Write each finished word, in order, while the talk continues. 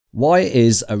Why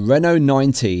is a Renault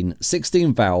 19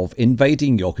 16 valve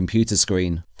invading your computer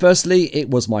screen? Firstly, it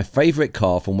was my favourite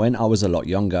car from when I was a lot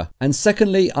younger. And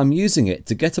secondly, I'm using it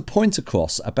to get a point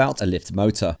across about a lift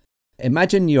motor.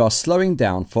 Imagine you are slowing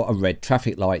down for a red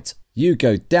traffic light. You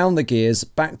go down the gears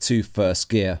back to first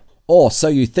gear. Or so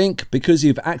you think, because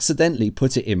you've accidentally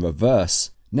put it in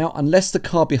reverse. Now, unless the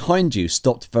car behind you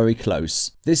stopped very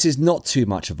close, this is not too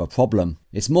much of a problem.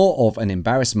 It's more of an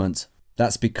embarrassment.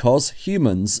 That's because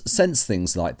humans sense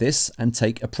things like this and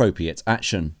take appropriate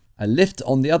action. A lift,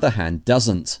 on the other hand,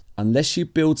 doesn't, unless you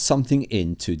build something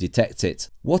in to detect it.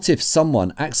 What if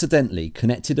someone accidentally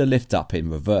connected a lift up in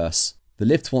reverse? The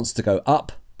lift wants to go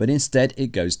up, but instead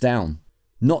it goes down.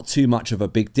 Not too much of a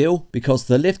big deal, because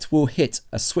the lift will hit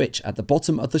a switch at the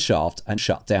bottom of the shaft and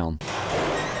shut down.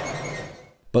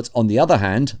 But on the other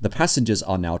hand, the passengers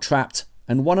are now trapped,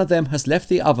 and one of them has left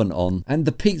the oven on and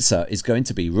the pizza is going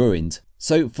to be ruined.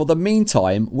 So for the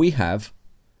meantime, we have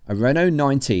a Renault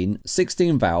 19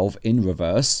 16 valve in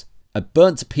reverse, a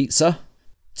burnt pizza,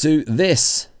 to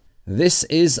this. This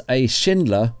is a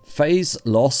Schindler phase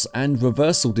loss and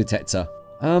reversal detector.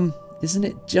 Isn't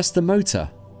it just a motor?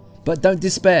 But don't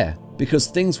despair, because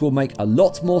things will make a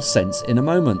lot more sense in a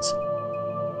moment.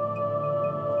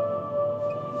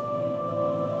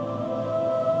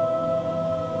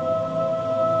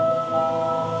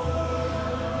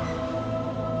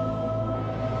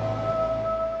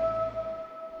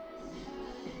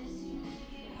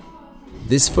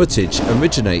 This footage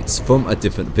originates from a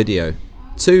different video.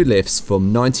 Two lifts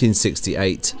from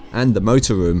 1968 and the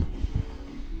motor room.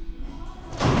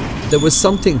 There was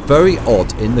something very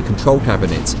odd in the control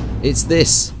cabinet. It's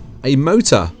this, a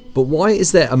motor. But why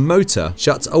is there a motor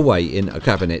shut away in a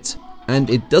cabinet? And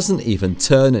it doesn't even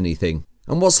turn anything.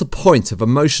 And what's the point of a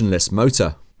motionless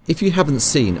motor? If you haven't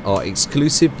seen our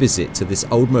exclusive visit to this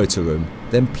old motor room,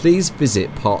 then please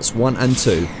visit parts 1 and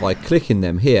 2 by clicking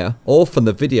them here or from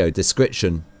the video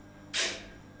description.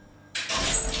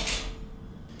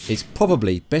 It's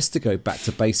probably best to go back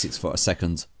to basics for a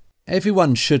second.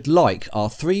 Everyone should like our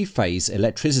 3-phase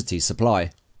electricity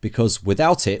supply, because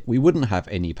without it we wouldn't have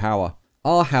any power.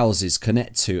 Our houses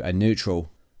connect to a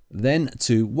neutral, then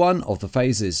to one of the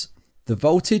phases. The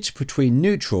voltage between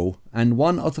neutral and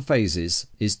one of the phases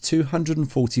is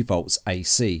 240 volts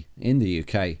AC in the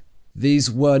UK. These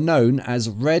were known as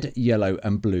red, yellow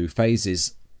and blue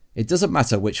phases. It doesn't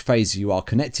matter which phase you are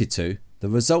connected to, the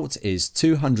result is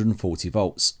 240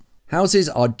 volts. Houses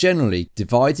are generally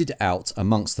divided out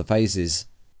amongst the phases.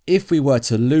 If we were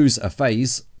to lose a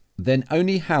phase, then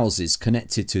only houses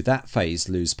connected to that phase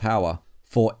lose power.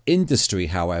 For industry,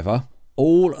 however,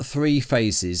 all 3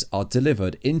 phases are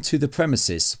delivered into the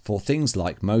premises for things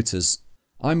like motors.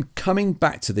 I'm coming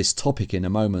back to this topic in a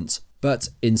moment, but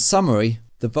in summary,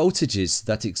 the voltages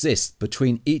that exist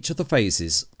between each of the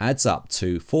phases adds up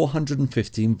to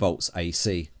 415 volts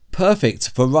AC. Perfect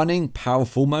for running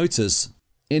powerful motors.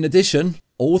 In addition,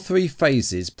 all 3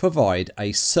 phases provide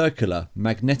a circular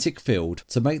magnetic field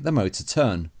to make the motor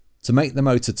turn. To make the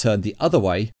motor turn the other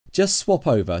way, just swap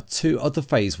over 2 of the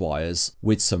phase wires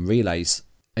with some relays.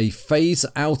 A phase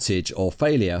outage or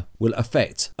failure will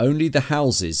affect only the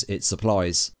houses it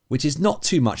supplies, which is not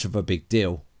too much of a big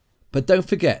deal. But don't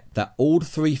forget that all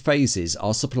 3 phases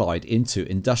are supplied into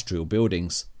industrial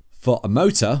buildings. For a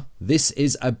motor, this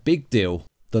is a big deal.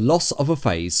 The loss of a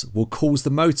phase will cause the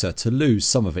motor to lose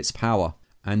some of its power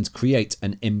and create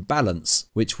an imbalance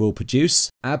which will produce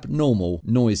abnormal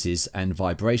noises and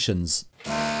vibrations.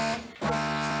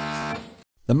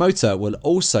 The motor will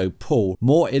also pull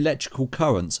more electrical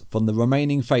current from the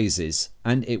remaining phases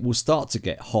and it will start to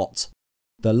get hot.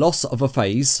 The loss of a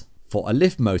phase for a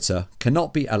lift motor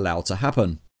cannot be allowed to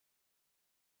happen.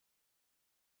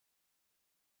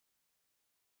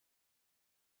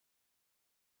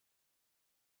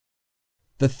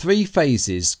 The 3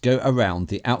 phases go around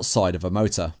the outside of a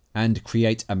motor and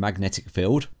create a magnetic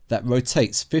field that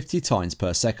rotates 50 times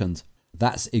per second.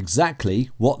 That's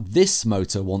exactly what this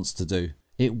motor wants to do.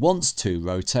 It wants to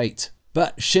rotate.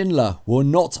 But Schindler will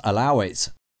not allow it,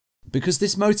 because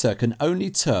this motor can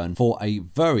only turn for a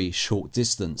very short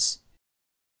distance.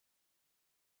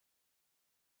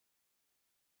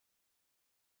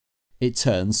 It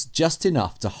turns just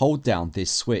enough to hold down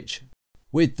this switch.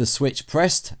 With the switch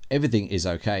pressed, everything is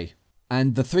okay.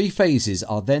 And the 3 phases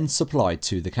are then supplied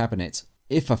to the cabinet.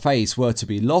 If a phase were to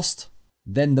be lost,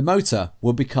 then the motor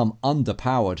will become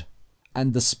underpowered,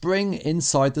 and the spring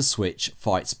inside the switch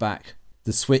fights back.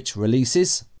 The switch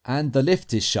releases and the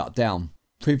lift is shut down,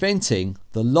 preventing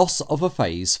the loss of a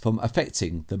phase from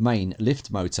affecting the main lift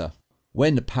motor.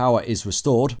 When power is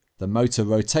restored, the motor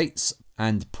rotates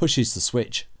and pushes the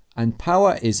switch, and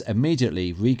power is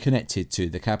immediately reconnected to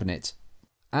the cabinet.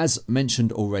 As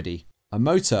mentioned already, a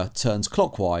motor turns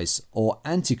clockwise or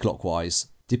anti-clockwise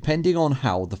depending on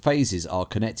how the phases are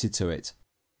connected to it.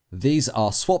 These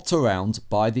are swapped around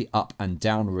by the up and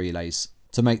down relays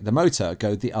to make the motor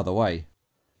go the other way.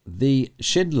 The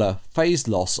Schindler phase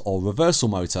loss or reversal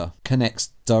motor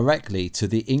connects directly to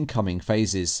the incoming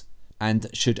phases and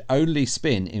should only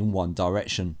spin in one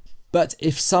direction. But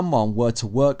if someone were to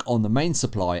work on the main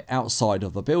supply outside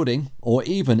of the building or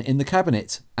even in the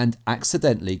cabinet and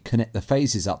accidentally connect the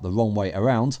phases up the wrong way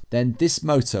around, then this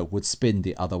motor would spin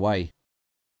the other way,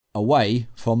 away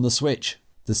from the switch.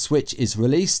 The switch is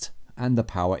released and the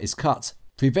power is cut,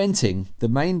 preventing the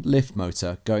main lift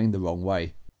motor going the wrong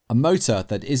way. A motor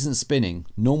that isn't spinning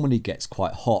normally gets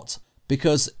quite hot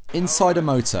because inside a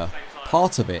motor,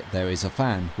 part of it there is a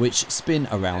fan which spin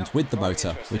around with the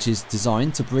motor, which is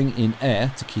designed to bring in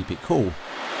air to keep it cool.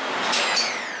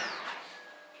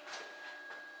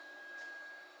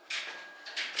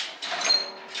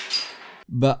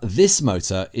 But this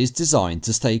motor is designed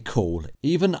to stay cool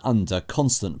even under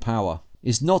constant power.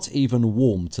 It's not even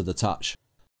warm to the touch.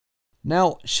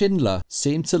 Now, Schindler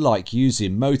seem to like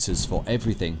using motors for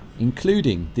everything,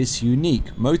 including this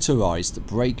unique motorized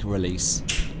brake release.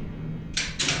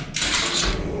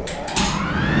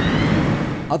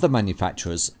 Other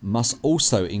manufacturers must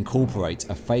also incorporate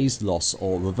a phase loss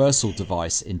or reversal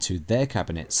device into their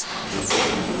cabinets.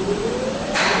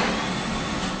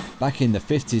 Back in the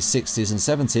 50s, 60s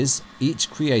and 70s, each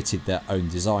created their own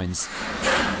designs.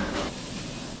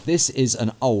 This is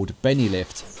an old Benny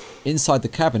lift. Inside the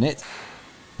cabinet,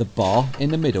 the bar in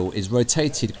the middle is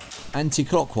rotated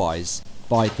anti-clockwise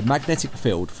by the magnetic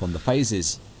field from the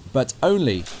phases, but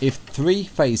only if 3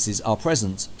 phases are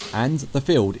present and the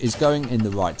field is going in the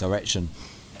right direction.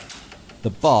 The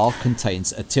bar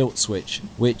contains a tilt switch,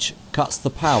 which cuts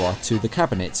the power to the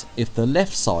cabinet if the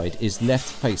left side is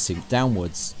left facing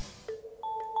downwards.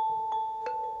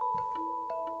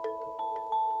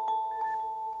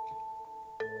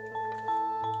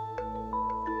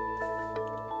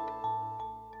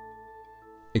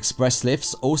 Express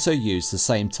lifts also use the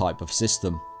same type of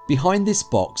system. Behind this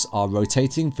box are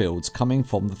rotating fields coming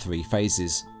from the 3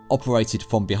 phases. Operated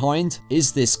from behind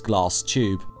is this glass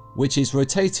tube, which is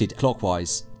rotated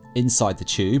clockwise. Inside the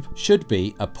tube should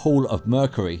be a pool of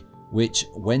mercury, which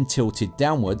when tilted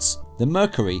downwards, the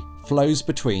mercury flows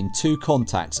between 2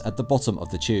 contacts at the bottom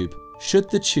of the tube. Should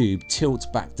the tube tilt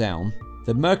back down,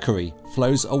 the mercury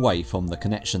flows away from the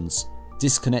connections,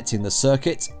 disconnecting the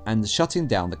circuit and shutting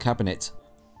down the cabinet.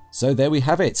 So there we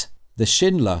have it, the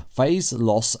Schindler phase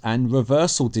loss and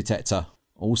reversal detector,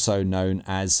 also known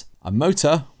as a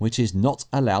motor which is not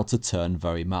allowed to turn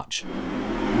very much.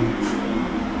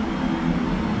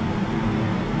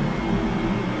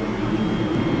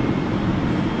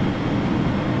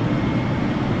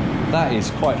 That is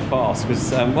quite fast,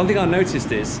 because one thing I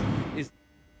noticed is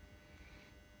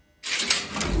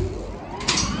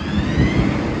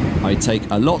I take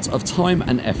a lot of time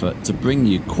and effort to bring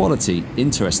you quality,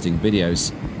 interesting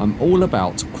videos. I'm all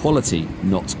about quality,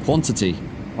 not quantity.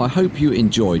 I hope you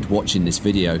enjoyed watching this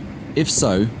video. If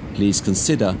so, please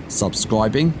consider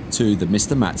subscribing to the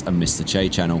Mr. Matt and Mr. Chay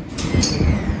channel.